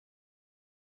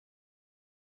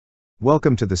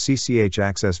Welcome to the CCH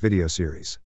Axcess video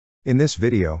series. In this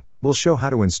video, we'll show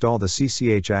how to install the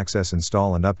CCH Axcess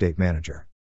Install and Update Manager.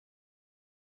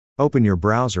 Open your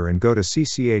browser and go to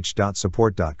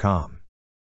cch.support.com.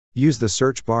 Use the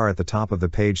search bar at the top of the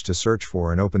page to search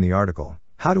for and open the article,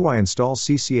 How do I install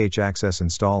CCH Axcess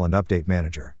Install and Update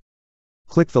Manager?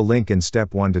 Click the link in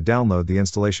step 1 to download the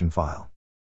installation file.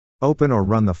 Open or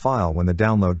run the file when the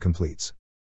download completes.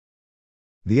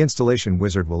 The installation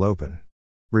wizard will open.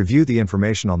 Review the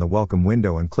information on the welcome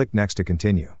window and click Next to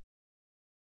continue.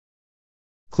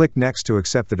 Click Next to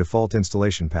accept the default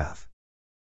installation path.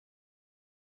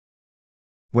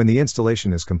 When the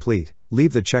installation is complete,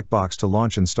 leave the checkbox to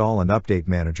launch Install and Update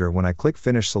Manager when I click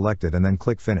Finish selected and then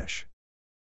click Finish.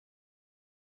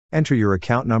 Enter your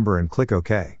account number and click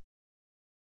OK.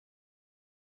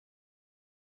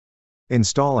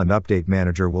 Install and Update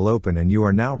Manager will open and you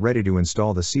are now ready to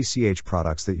install the CCH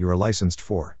products that you are licensed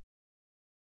for.